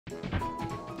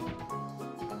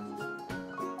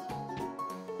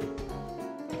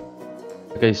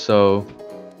Okay, so.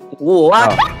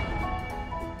 What?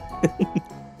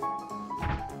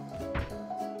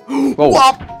 Oh. Whoa!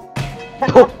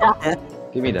 What?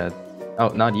 Give me that. Oh,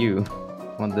 not you.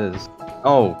 I want this.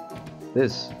 Oh,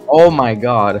 this. Oh my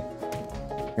god.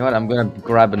 You know what? I'm gonna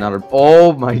grab another.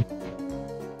 Oh my.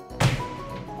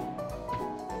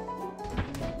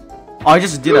 Oh, I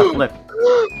just did a flip.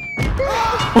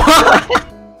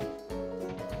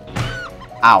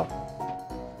 Ow.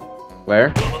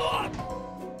 Where?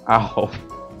 Ow.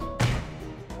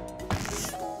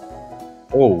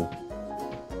 Oh.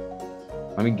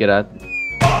 Let me get at.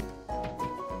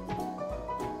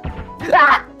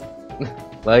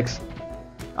 Lex.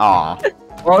 Aw.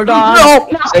 Hold on. No!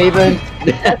 Save it.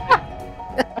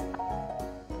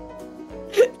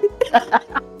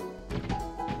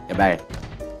 Get back.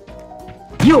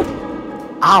 You!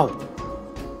 Ow!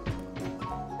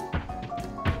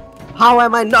 How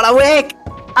am I not awake?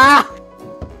 Ah!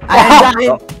 I am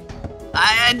dying!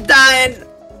 I am dying!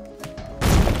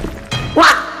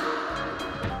 What?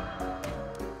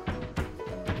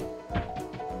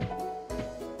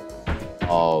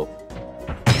 Oh.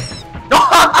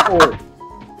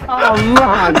 Oh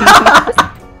man!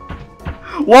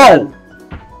 Whoa!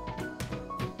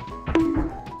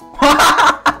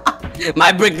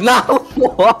 My brick now!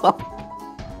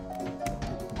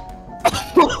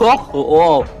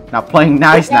 Whoa! Not playing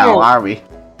nice now, are we?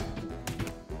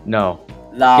 No.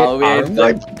 No,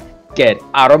 Get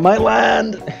out of my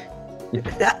land!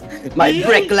 my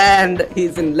brick land!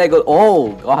 He's in Lego.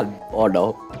 Oh god. Oh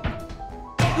no.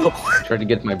 Try to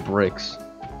get my bricks.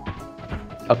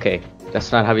 Okay,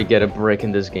 that's not how you get a brick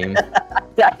in this game.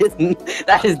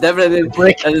 that is definitely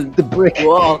Brick. That is, The brick.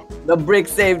 whoa, the brick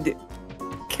saved.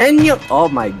 Can you? Oh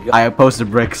my god. I oppose the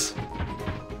bricks.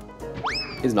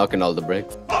 He's knocking all the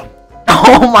bricks.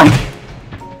 Oh my!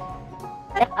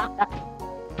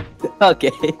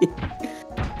 Okay.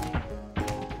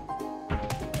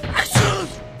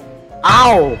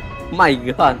 Ow! My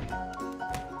god.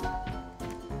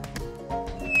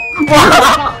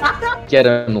 Get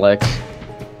him, Lex.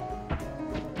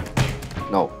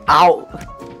 No. Ow!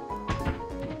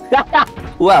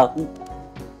 Well.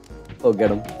 Oh,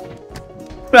 get him.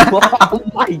 Oh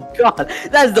my god!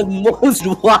 That's the most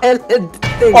violent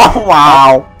thing! Oh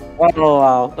wow! Oh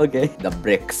wow, okay. The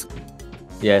bricks.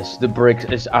 Yes, the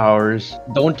brick is ours.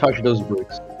 Don't touch those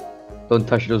bricks. Don't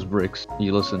touch those bricks.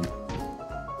 You listen.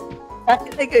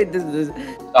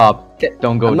 Stop.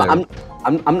 Don't go there.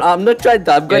 I'm not trying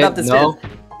to. I'm going up the stairs. No.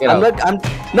 Get I'm out. not. I'm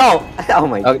no. Oh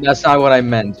my. Oh, that's not what I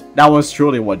meant. That was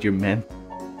truly what you meant.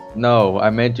 No, I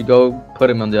meant to go put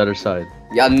him on the other side.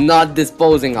 You're not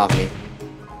disposing of me.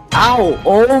 Ow!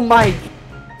 Oh my.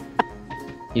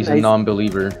 He's a Nice.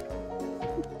 non-believer.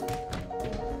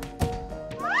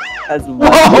 That's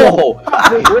Whoa!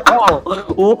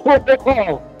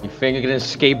 Whoa! You think you can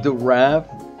escape the wrath?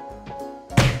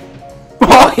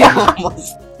 Oh, yeah,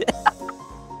 almost.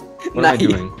 What am I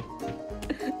doing?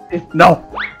 No!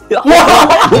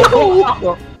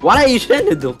 What are you trying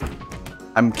to do?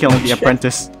 I'm killing the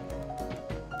apprentice.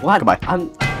 What? Goodbye.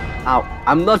 Ow.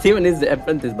 I'm not even his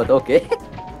apprentice, but okay.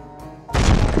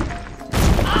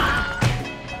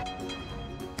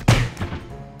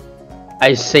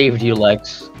 I saved you,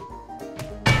 Lex.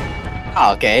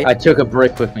 Okay. I took a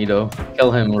brick with me, though.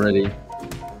 Kill him already.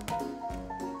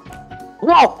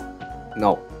 Whoa!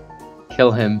 No.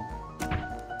 Kill him.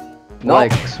 No.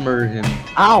 Lex, murder him.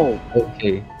 Ow!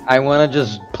 Okay. I wanna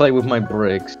just play with my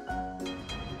bricks.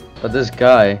 But this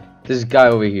guy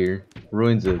over here,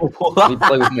 ruins it. Let me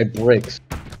play with my bricks.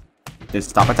 Just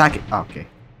stop attacking. Oh, okay.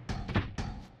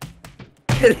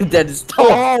 That is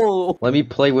oh! Let me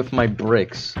play with my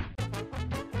bricks.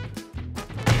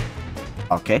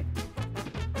 Okay.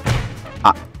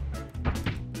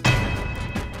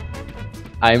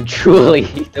 I am truly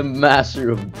the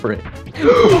master of brick.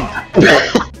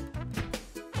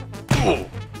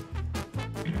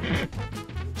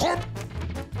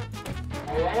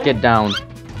 Get down.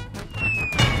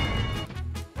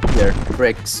 There,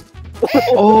 bricks.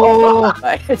 Oh!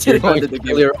 I You're actually going wanted to to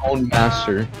kill give your own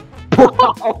master.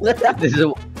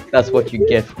 That's what you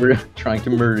get for trying to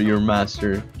murder your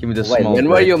master. Give me the Wait, small when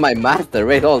were brick. you my master?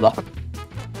 Wait, hold on.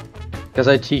 Because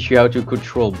I teach you how to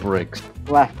control bricks.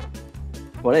 What?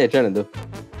 What are you trying to do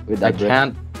with I that brick?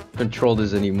 can't control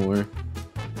this anymore.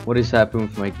 What is happening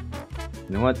with my... You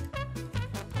know what?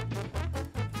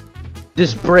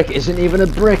 This brick isn't even a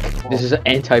brick! This is an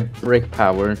anti-brick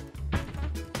power.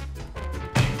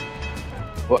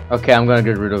 Okay, I'm gonna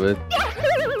get rid of it.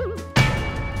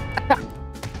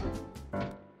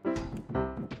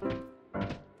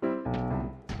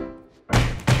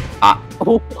 Ah.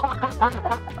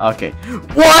 Okay.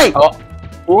 Why? Oh,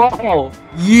 Whoa!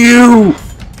 You.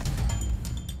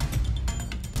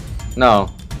 no.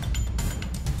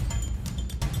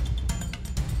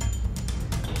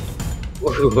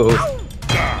 Whoa.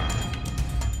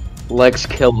 Lex,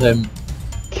 kill him.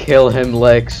 Kill him,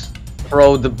 Lex.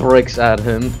 Throw the bricks at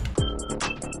him.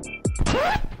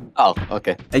 Oh,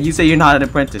 okay. And you say you're not an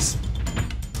apprentice.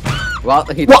 Well,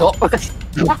 he What? told.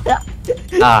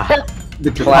 Ah,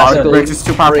 the Power classical bricks is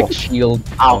too powerful. brick shield.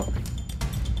 Ow.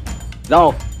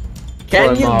 No. Throw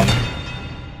Can him you? off.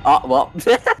 Oh, well.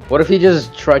 What if he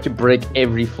just tried to break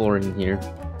every floor in here?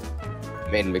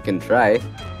 I mean, we can try.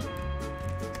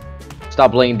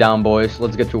 Stop laying down, boys.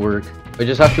 Let's get to work. We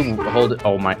just have to hold it.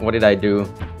 Oh my, what did I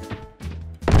do?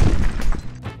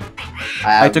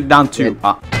 I took down 2. You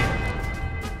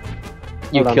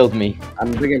Hold on. killed me.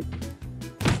 I'm digging.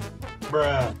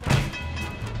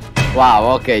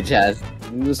 Wow, okay, Jazz.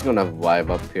 I'm just gonna vibe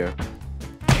up here.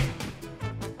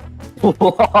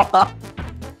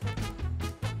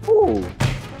 Ooh.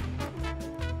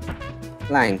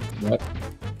 Flank. What?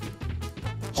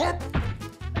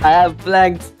 I have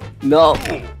flanks. No.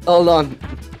 Hold on.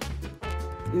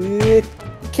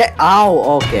 Ow,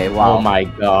 okay, wow. Oh my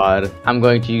god. I'm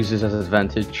going to use this as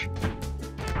advantage.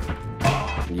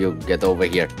 You get over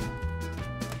here.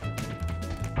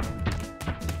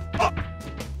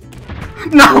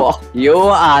 No. Whoa, you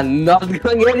are not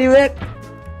going anywhere.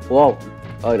 Whoa.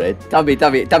 Alright. Tubby,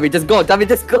 just go. Tubby,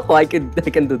 just go. I can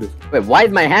do this. Wait, why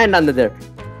is my hand under there?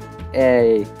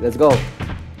 Hey, let's go.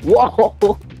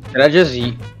 Whoa. Did I just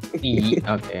eat?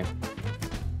 Okay.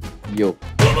 You.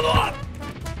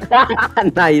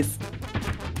 Nice.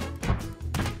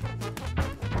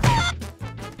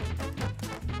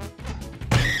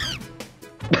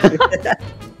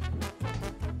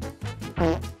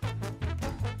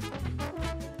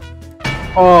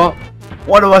 Oh,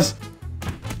 what was?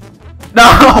 No.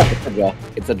 It's a draw.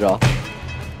 It's a draw.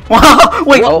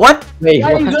 Wait, Whoa. what? Wait,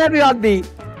 Why are you what? grabbing on me?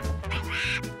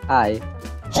 Hi.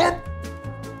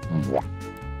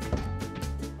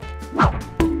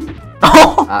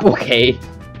 Oh, Okay.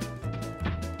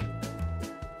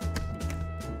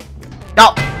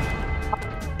 no.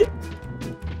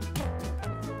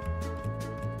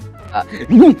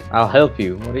 I'll help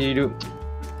you. What do you do?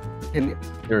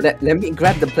 You're- Let me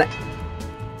grab the plant.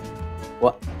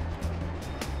 What?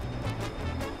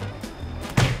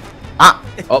 Ah,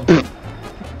 Oh, pfft.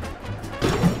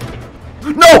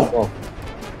 no. Oh.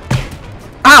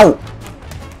 Ow.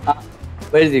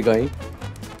 Where is he going?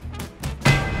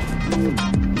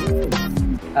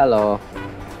 Hello.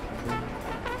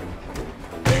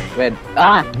 Wait.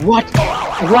 Ah! What?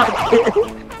 What?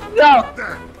 No!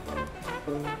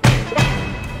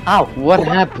 Ow! What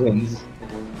happens?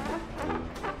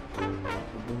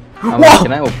 Oh, Whoa.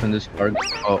 can I open this card?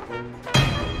 Oh.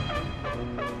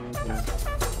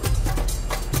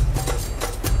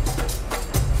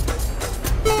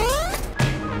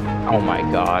 Oh my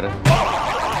god.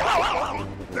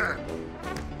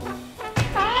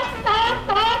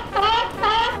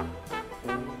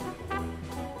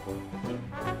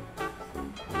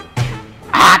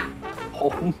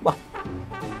 Oh my.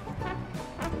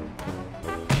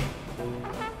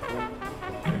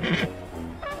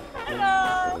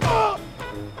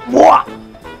 What?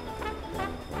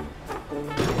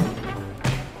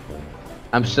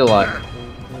 I'm still alive.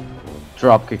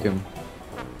 Drop kick him.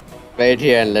 Wait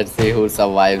here and let's see who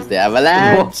survives the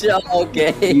avalanche.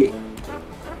 Okay.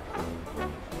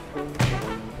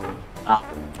 Ah.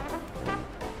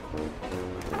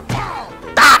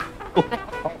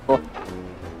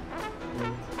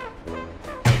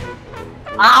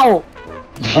 Ow!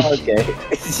 Okay.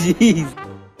 Jeez.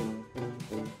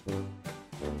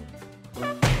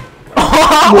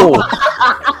 Whoa.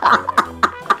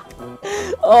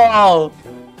 Oh,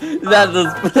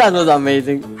 that was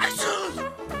amazing.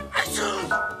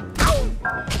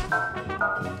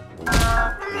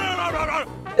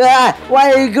 Ah,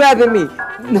 why are you grabbing me?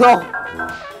 No.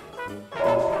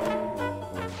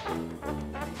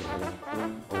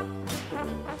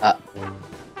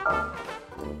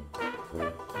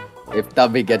 If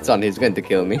Tubby gets on, he's going to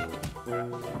kill me.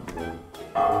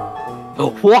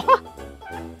 What?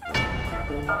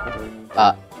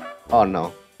 Oh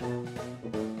no.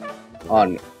 Oh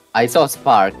no. I saw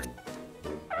Spark.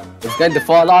 It's going to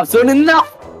fall off soon enough!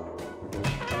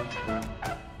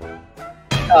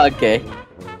 Okay.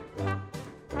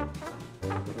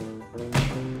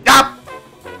 Stop.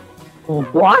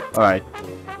 What? All right.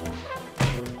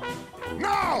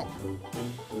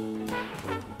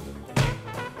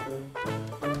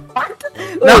 What?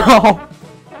 No.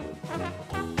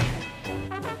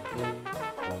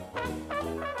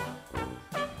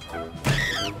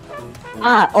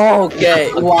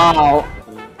 Okay. Wow.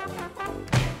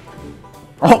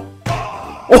 Oh.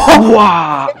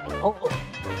 Wow! Oh.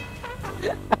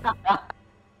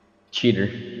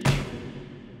 Cheater.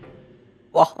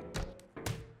 Wow.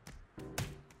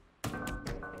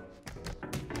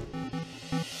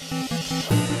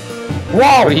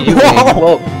 Wow. What are you doing?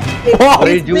 Whoa! Whoa. What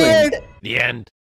are you doing? Weird. The end.